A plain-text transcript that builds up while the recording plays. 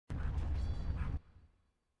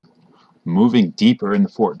moving deeper in the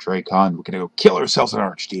Fort Dracon. We're gonna go kill ourselves an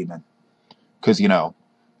archdemon. Because, you know,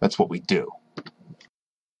 that's what we do.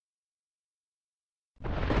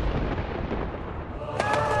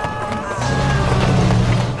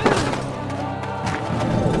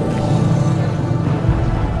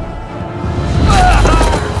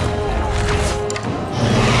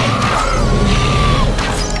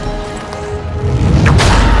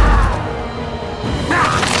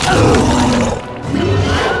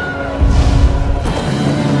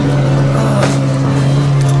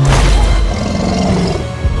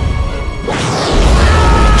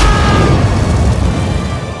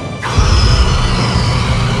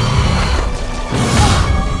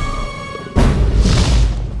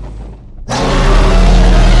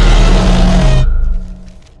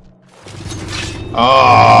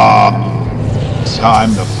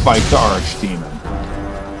 Time to fight the archdemon.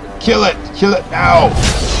 Kill it! Kill it now!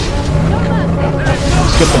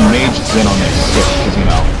 Let's get the mages in on this shit, because, you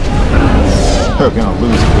know, we're gonna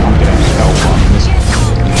lose if we don't get any help on this.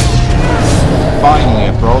 Finally,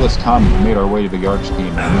 after all this time, we've made our way to the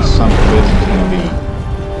archdemon, and this son of a bitch is gonna be...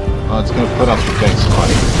 well, it's gonna put up the next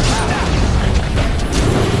fight.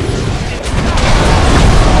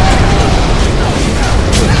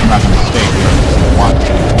 It's not gonna stay here because I want to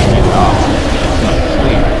get it off.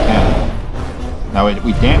 Now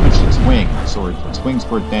we damaged its wings, or its wings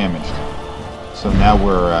were damaged. So now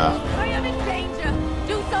we're I am in danger!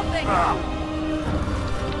 Do something!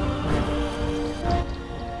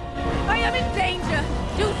 I am in danger!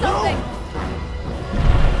 Do something!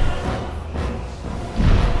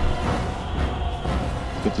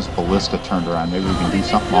 Get this ballista turned around. Maybe we can do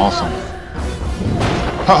something awesome.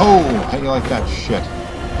 Oh! How do you like that shit?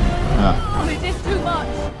 Oh, it is too much!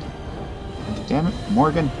 Damn it,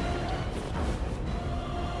 Morgan.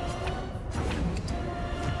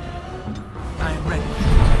 I'm ready.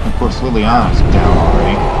 Of course, Liliana's down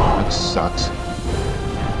already. That sucks.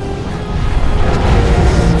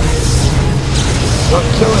 Start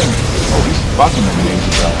killing! Oh, he's fucking the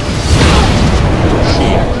mages up.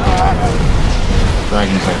 Shit.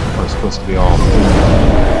 Dragons are supposed to be all the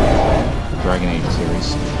Dragon Age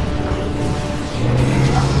series.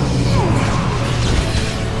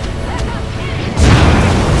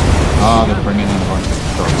 Oh, they're bringing in a bunch of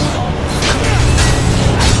trucks.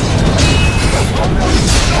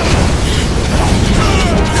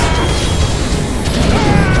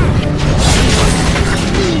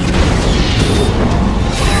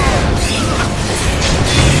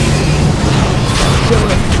 Kill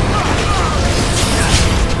it!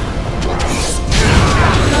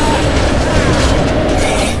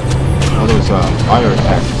 All those fire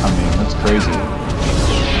attacks are coming in. That's crazy.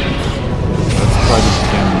 Let's try this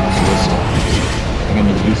again. I think I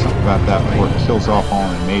need to do something about that before it kills off all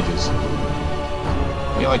my mages.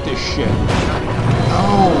 How do you like this shit?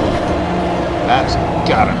 Oh! That's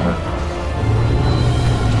gotta hurt.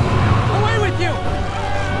 Away with you!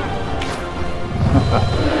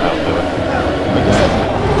 That'll do it. Okay.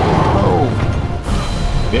 Oh!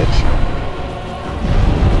 Bitch.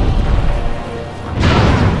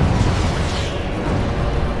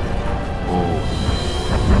 Oh.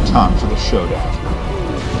 Time for the showdown.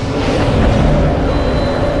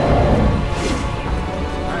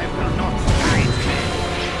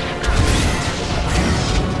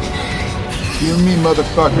 You and me,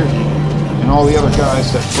 motherfucker, and all the other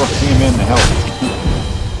guys that came in to help.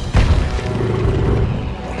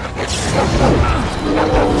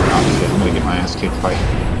 Oh shit, I'm gonna get my ass kicked by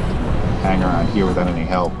hang around here without any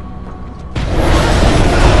help.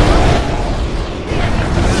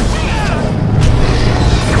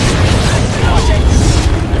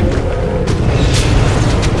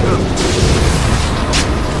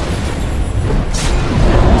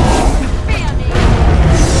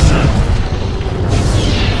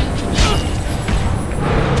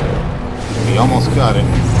 We almost got it.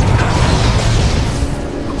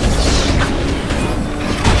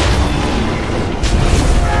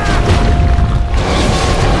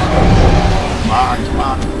 Come on, come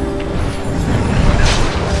on.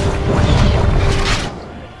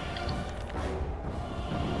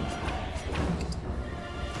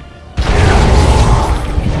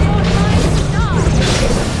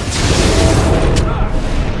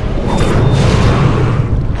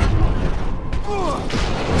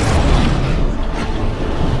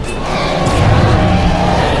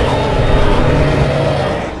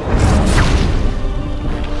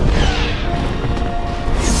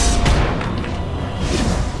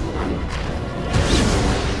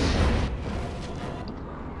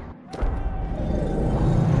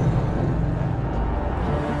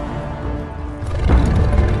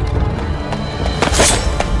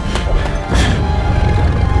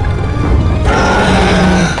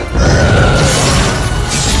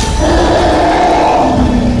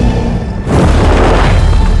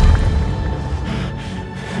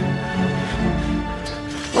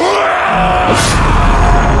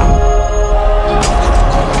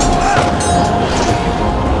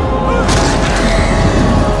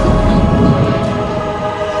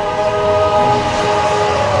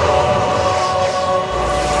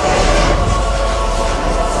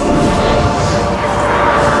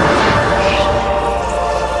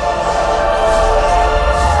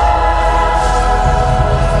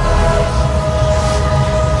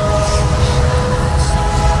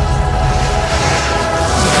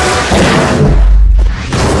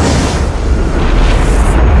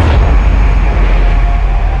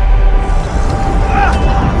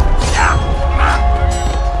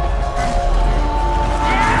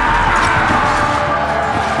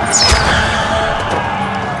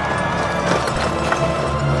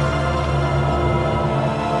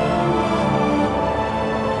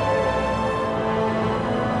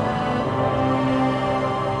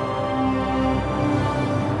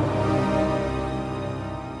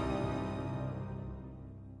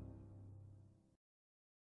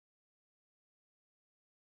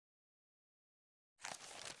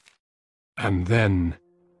 And then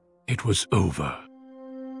it was over.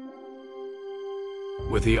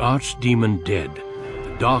 With the archdemon dead,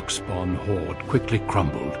 the Darkspawn horde quickly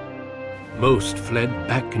crumbled. Most fled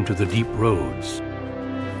back into the deep roads.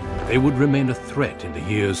 They would remain a threat in the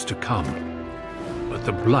years to come, but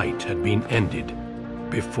the blight had been ended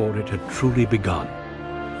before it had truly begun.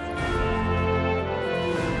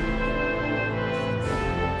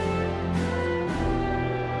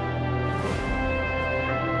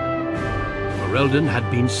 Ferelden had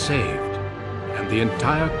been saved, and the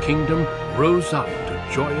entire kingdom rose up to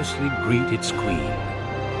joyously greet its queen.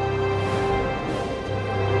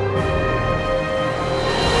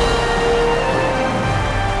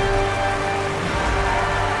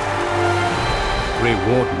 Grey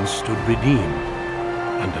Wardens stood redeemed,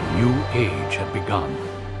 and a new age had begun.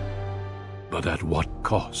 But at what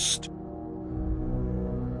cost?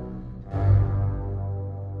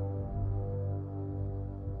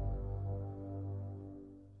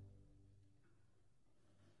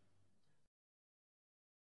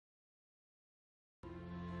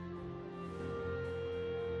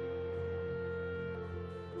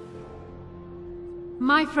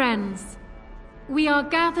 My friends, we are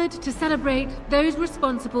gathered to celebrate those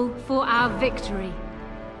responsible for our victory.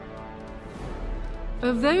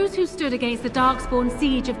 Of those who stood against the Darkspawn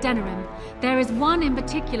siege of Denerim, there is one in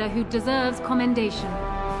particular who deserves commendation.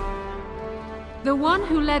 The one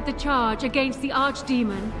who led the charge against the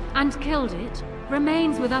archdemon and killed it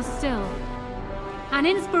remains with us still. An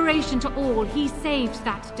inspiration to all, he saved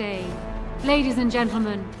that day. Ladies and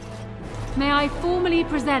gentlemen, may I formally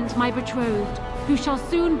present my betrothed, who shall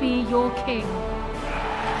soon be your king.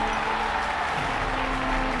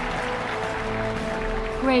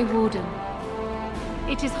 Grey Warden,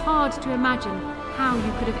 it is hard to imagine how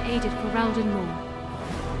you could have aided Ferelden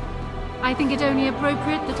more. I think it only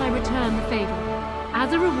appropriate that I return the favor.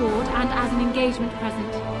 As a reward and as an engagement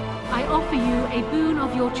present, I offer you a boon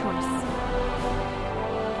of your choice.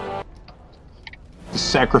 The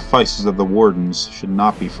sacrifices of the Wardens should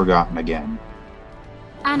not be forgotten again.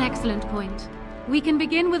 An excellent point. We can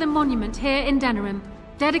begin with a monument here in Denerim,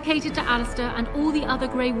 dedicated to Alistair and all the other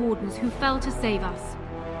Grey Wardens who fell to save us.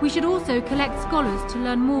 We should also collect scholars to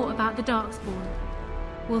learn more about the Darkspawn.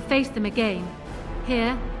 We'll face them again,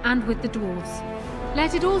 here and with the dwarves.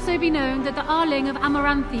 Let it also be known that the Arling of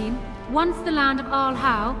Amaranthine, once the land of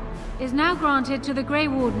Arlhow, is now granted to the Grey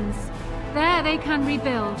Wardens. There they can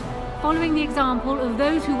rebuild, following the example of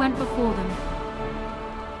those who went before them.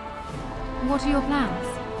 What are your plans?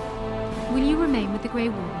 Will you remain with the Grey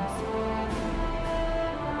Wardens?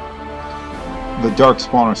 The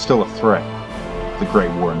Darkspawn are still a threat. The Grey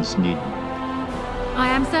Wardens need me. I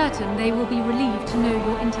am certain they will be relieved to know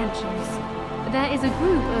your intentions. There is a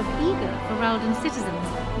group of eager Ferelden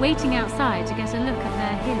citizens waiting outside to get a look at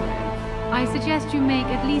their hero. I suggest you make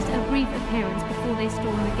at least a brief appearance before they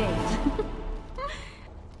storm the gate.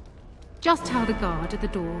 Just tell the guard at the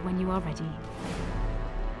door when you are ready.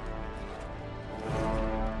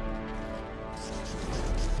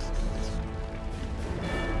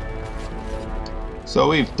 So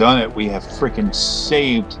we've done it. We have freaking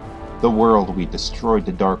saved the world. We destroyed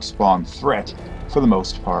the Darkspawn threat, for the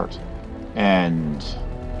most part. And,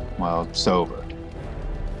 well, it's over.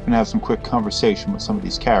 I'm gonna have some quick conversation with some of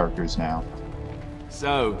these characters now.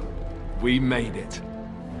 So, we made it.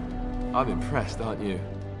 I'm impressed, aren't you?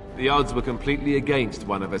 The odds were completely against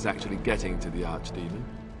one of us actually getting to the Archdemon.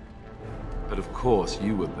 But of course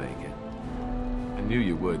you would make it. I knew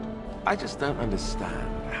you would. I just don't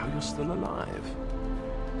understand how you're still alive.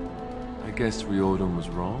 I guess Riordan was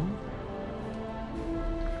wrong?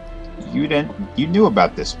 You knew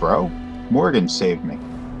about this, bro. Morgan saved me.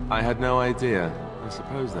 I had no idea. I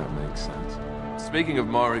suppose that makes sense. Speaking of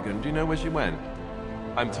Morrigan, do you know where she went?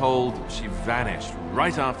 I'm told she vanished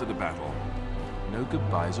right after the battle. No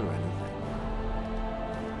goodbyes or anything.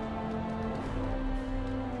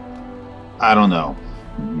 I don't know.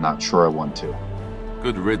 Not sure I want to.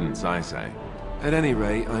 Good riddance, I say. At any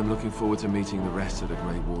rate, I'm looking forward to meeting the rest of the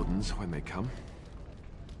Grey Wardens when they come.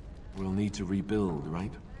 We'll need to rebuild,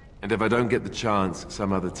 right? And if I don't get the chance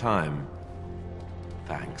some other time,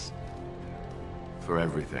 thanks. For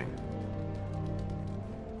everything.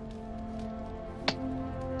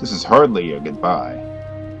 This is hardly a goodbye.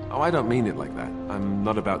 Oh, I don't mean it like that. I'm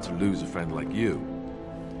not about to lose a friend like you.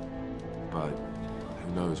 But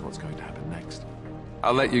who knows what's going to happen next.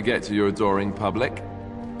 I'll let you get to your adoring public.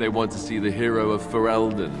 They want to see the hero of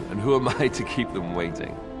Ferelden, and who am I to keep them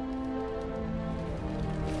waiting?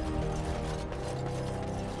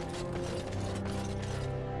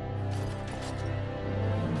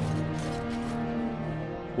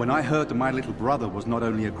 When I heard that my little brother was not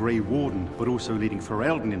only a Grey Warden, but also leading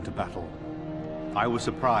Ferelden into battle, I was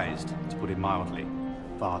surprised, to put it mildly.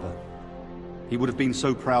 Father, he would have been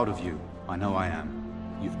so proud of you. I know I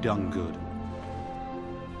am. You've done good.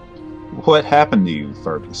 What happened to you,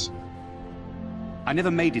 Fergus? I never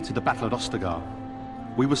made it to the battle at Ostagar.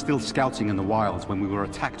 We were still scouting in the wilds when we were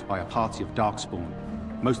attacked by a party of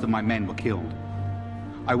Darkspawn. Most of my men were killed.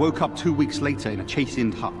 I woke up 2 weeks later in a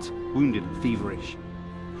chastened hut, wounded and feverish.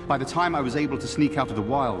 By the time I was able to sneak out of the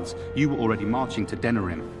wilds, you were already marching to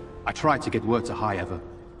Denerim. I tried to get word to High Ever.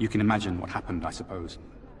 You can imagine what happened, I suppose.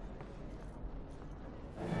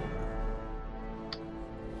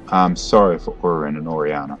 I'm sorry for Urin and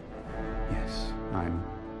Oriana. Yes, I'm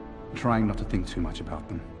trying not to think too much about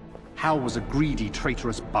them. Hal was a greedy,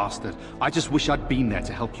 traitorous bastard. I just wish I'd been there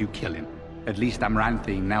to help you kill him. At least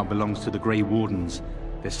Amaranthine now belongs to the Grey Wardens.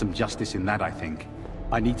 There's some justice in that, I think.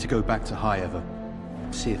 I need to go back to High Ever.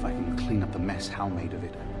 See if I can clean up the mess Hal made of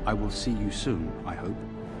it. I will see you soon, I hope.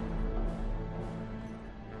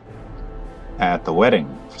 At the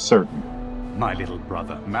wedding, for certain. My little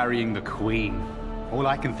brother, marrying the Queen. All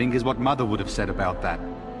I can think is what Mother would have said about that.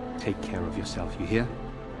 Take care of yourself, you hear?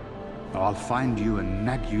 Or I'll find you and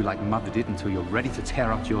nag you like Mother did until you're ready to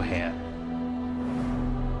tear out your hair.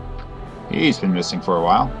 He's been missing for a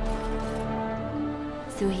while.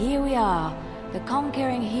 So here we are. The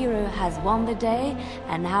conquering hero has won the day,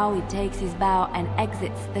 and now he takes his bow and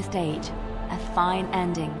exits the stage. A fine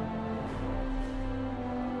ending.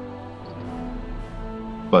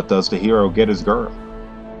 But does the hero get his girl?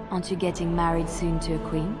 Aren't you getting married soon to a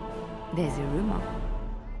queen? There's a rumor.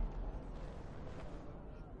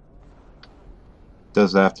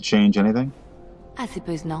 Does that have to change anything? I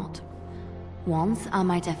suppose not. Once I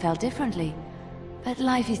might have felt differently, but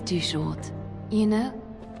life is too short. You know?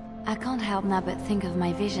 I can't help now but think of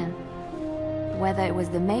my vision. Whether it was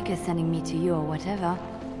the Maker sending me to you or whatever,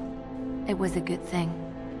 it was a good thing.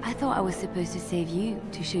 I thought I was supposed to save you,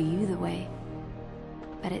 to show you the way.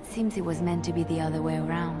 But it seems it was meant to be the other way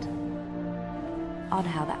around. Odd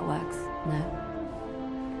how that works, no?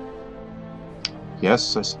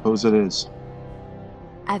 Yes, I suppose it is.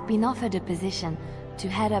 I've been offered a position to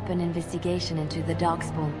head up an investigation into the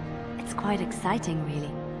Darkspawn. It's quite exciting,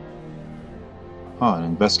 really. Oh, an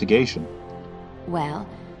investigation. Well,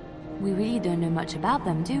 we really don't know much about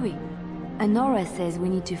them, do we? Honora says we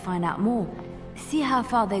need to find out more. See how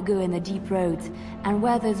far they go in the deep roads, and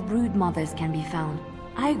where those brood mothers can be found.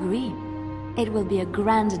 I agree. It will be a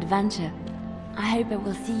grand adventure. I hope I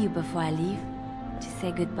will see you before I leave, to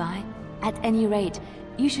say goodbye. At any rate,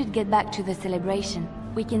 you should get back to the celebration.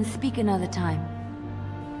 We can speak another time.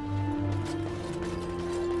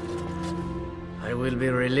 I will be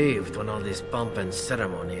relieved when all this pomp and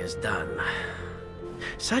ceremony is done.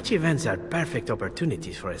 Such events are perfect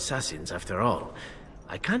opportunities for assassins, after all.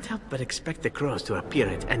 I can't help but expect the crows to appear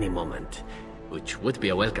at any moment, which would be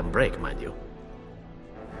a welcome break, mind you.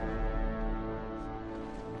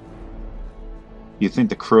 You think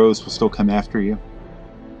the crows will still come after you?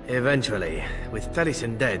 Eventually. With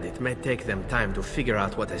Taliesin dead, it may take them time to figure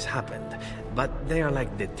out what has happened, but they are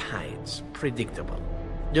like the tides, predictable.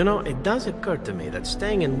 You know, it does occur to me that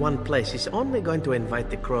staying in one place is only going to invite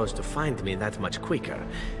the crows to find me that much quicker.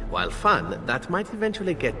 While fun, that might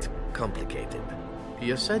eventually get complicated.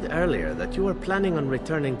 You said earlier that you were planning on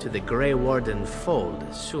returning to the Grey Warden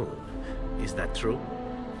fold soon. Is that true?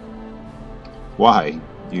 Why?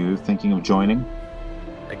 You thinking of joining?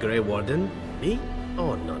 A Grey Warden? Me?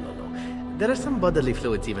 Oh, no. There are some bodily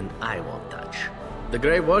fluids even I won't touch. The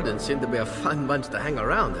Grey Wardens seem to be a fun bunch to hang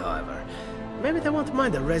around, however. Maybe they won't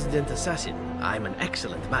mind a resident assassin. I'm an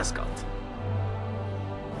excellent mascot.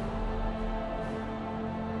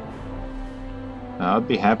 I'd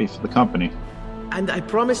be happy for the company. And I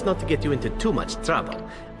promise not to get you into too much trouble.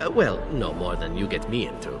 Well, no more than you get me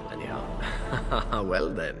into, anyhow. Well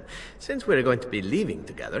then, since we're going to be leaving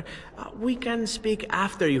together, we can speak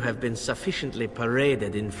after you have been sufficiently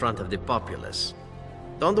paraded in front of the populace.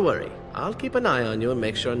 Don't worry, I'll keep an eye on you and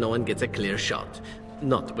make sure no one gets a clear shot.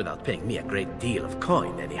 Not without paying me a great deal of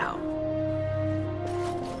coin, anyhow.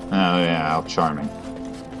 Oh yeah, how charming.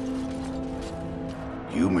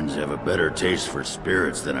 Humans have a better taste for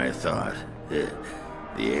spirits than I thought. The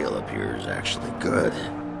ale up here is actually good.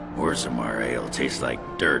 Orzammar ale tastes like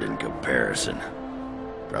dirt in comparison.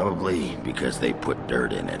 Probably because they put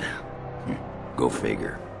dirt in it. Go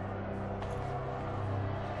figure.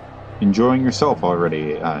 Enjoying yourself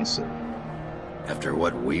already, I see. After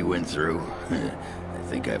what we went through,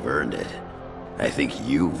 I think I've earned it. I think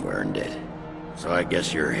you've earned it. So I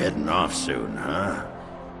guess you're heading off soon, huh?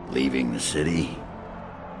 Leaving the city?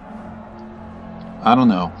 I don't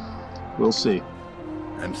know. We'll see.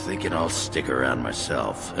 I'm thinking I'll stick around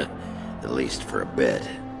myself, at least for a bit.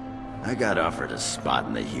 I got offered a spot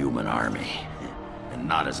in the human army, and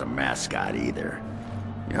not as a mascot either.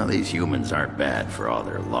 You know, these humans aren't bad for all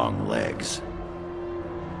their long legs.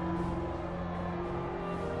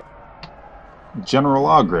 General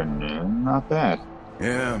Ogren, not bad.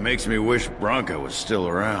 Yeah, makes me wish Bronca was still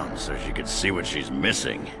around so she could see what she's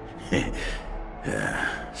missing.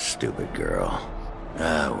 Stupid girl.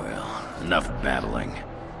 Ah, well, enough babbling.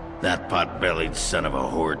 That pot-bellied son of a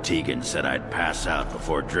whore Tegan said I'd pass out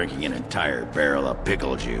before drinking an entire barrel of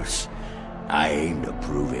pickle juice. I aim to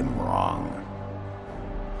prove him wrong.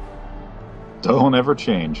 Don't ever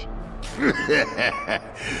change.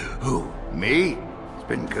 Who, me? It's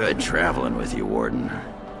been good traveling with you, Warden.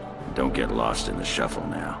 Don't get lost in the shuffle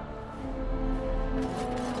now.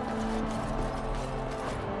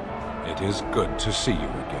 It is good to see you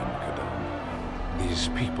again, Kadan. These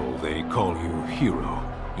people, they call you hero.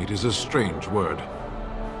 It is a strange word,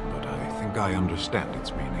 but I think I understand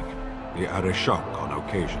its meaning. The Arishok on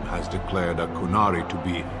occasion has declared a Kunari to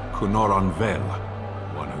be Kunoran Vel,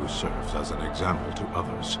 one who serves as an example to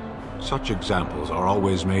others. Such examples are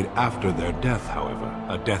always made after their death, however,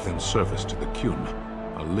 a death in service to the Kyun.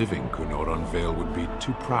 A living Kunoran Vel would be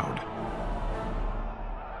too proud.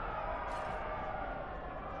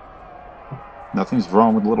 Nothing's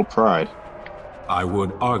wrong with a little pride. I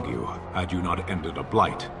would argue, had you not ended a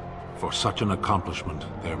blight. For such an accomplishment,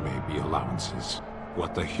 there may be allowances.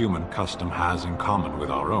 What the human custom has in common with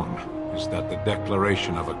our own is that the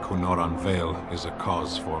declaration of a Kunoran Vel is a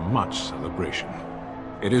cause for much celebration.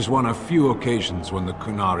 It is one of few occasions when the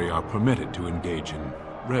Kunari are permitted to engage in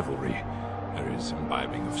revelry. There is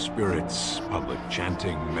imbibing of spirits, public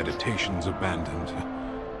chanting, meditations abandoned.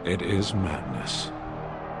 It is madness.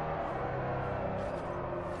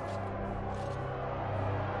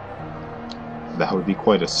 That would be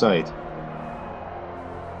quite a sight.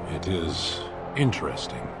 It is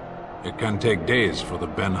interesting. It can take days for the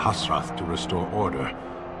Ben Hasrath to restore order.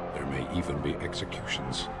 There may even be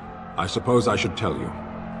executions. I suppose I should tell you.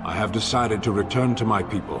 I have decided to return to my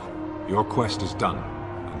people. Your quest is done,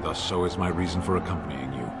 and thus so is my reason for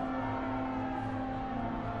accompanying you.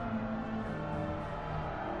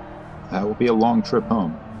 That will be a long trip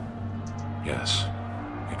home. Yes,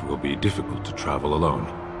 it will be difficult to travel alone,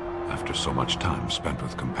 after so much time spent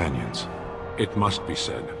with companions. It must be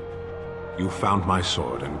said, you found my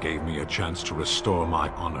sword and gave me a chance to restore my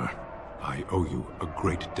honor. I owe you a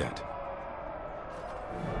great debt.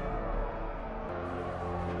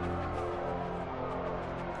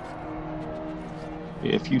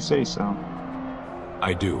 If you say so.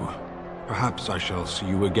 I do. Perhaps I shall see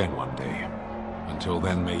you again one day. Until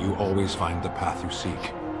then, may you always find the path you seek.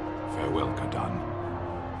 Farewell, Kadan.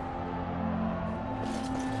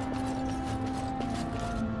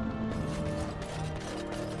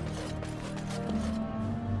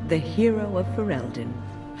 The hero of Ferelden.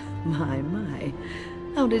 My.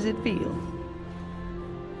 How does it feel?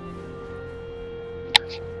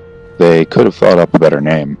 They could have thought up a better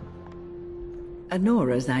name.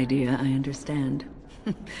 Anora's idea, I understand.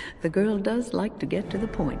 The girl does like to get to the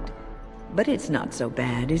point. But it's not so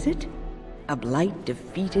bad, is it? A blight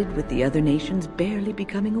defeated with the other nations barely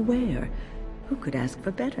becoming aware. Who could ask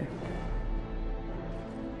for better?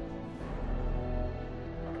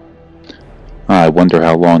 I wonder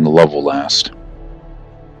how long the love will last.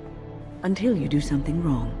 Until you do something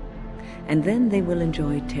wrong. And then they will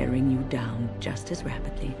enjoy tearing you down just as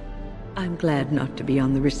rapidly. I'm glad not to be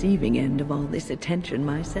on the receiving end of all this attention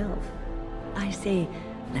myself. I say,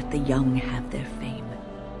 let the young have their fame.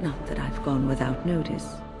 Not that I've gone without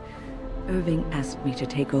notice. Irving asked me to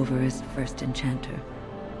take over as first enchanter,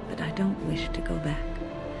 but I don't wish to go back.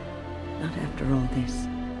 Not after all this.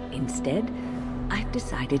 Instead, I've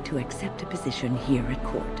decided to accept a position here at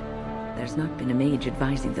court. There's not been a mage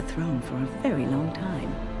advising the throne for a very long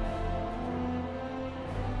time.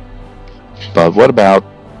 But what about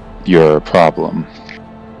your problem?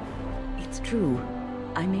 It's true.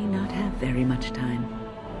 I may not have very much time.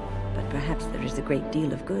 But perhaps there is a great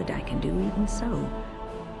deal of good I can do even so.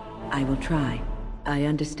 I will try. I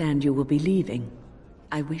understand you will be leaving.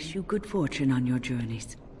 I wish you good fortune on your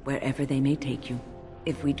journeys, wherever they may take you.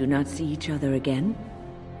 If we do not see each other again,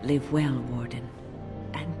 live well, Warden.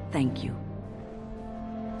 And thank you.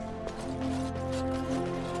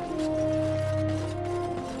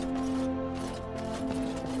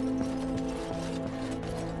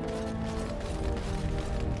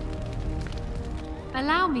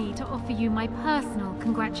 Allow me to offer you my personal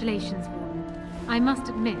congratulations, Warden. I must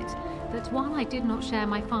admit, that while I did not share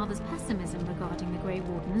my father's pessimism regarding the Grey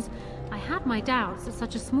Wardens, I had my doubts that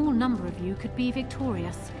such a small number of you could be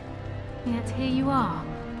victorious. Yet here you are.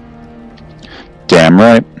 Damn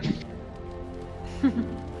right.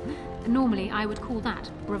 Normally I would call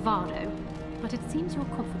that bravado, but it seems your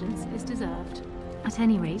confidence is deserved. At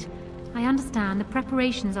any rate, I understand the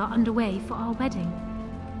preparations are underway for our wedding.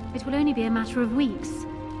 It will only be a matter of weeks.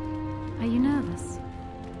 Are you nervous?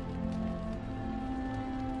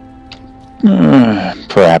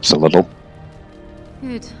 Perhaps a little.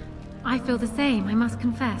 Good. I feel the same, I must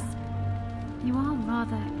confess. You are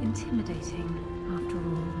rather intimidating, after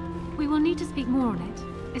all. We will need to speak more on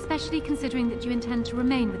it, especially considering that you intend to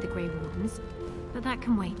remain with the Grey Wardens. But that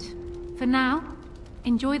can wait. For now,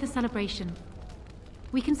 enjoy the celebration.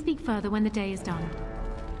 We can speak further when the day is done.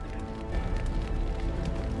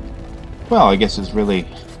 Well, I guess there's really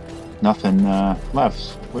nothing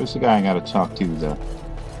left. Where's the guy I gotta talk to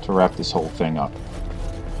wrap this whole thing up?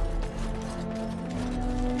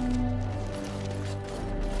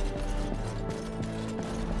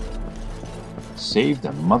 Save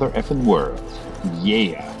the mother effing world.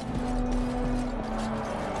 Yeah.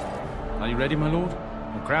 Are you ready, my lord?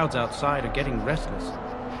 The crowds outside are getting restless.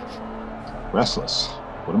 Restless?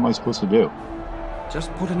 What am I supposed to do?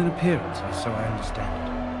 Just put in an appearance, so I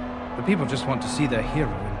understand. The people just want to see their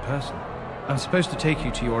hero in person. I'm supposed to take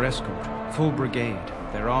you to your escort, full brigade,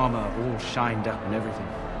 their armor all shined up and everything.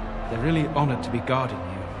 They're really honored to be guarding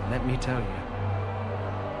you, let me tell you.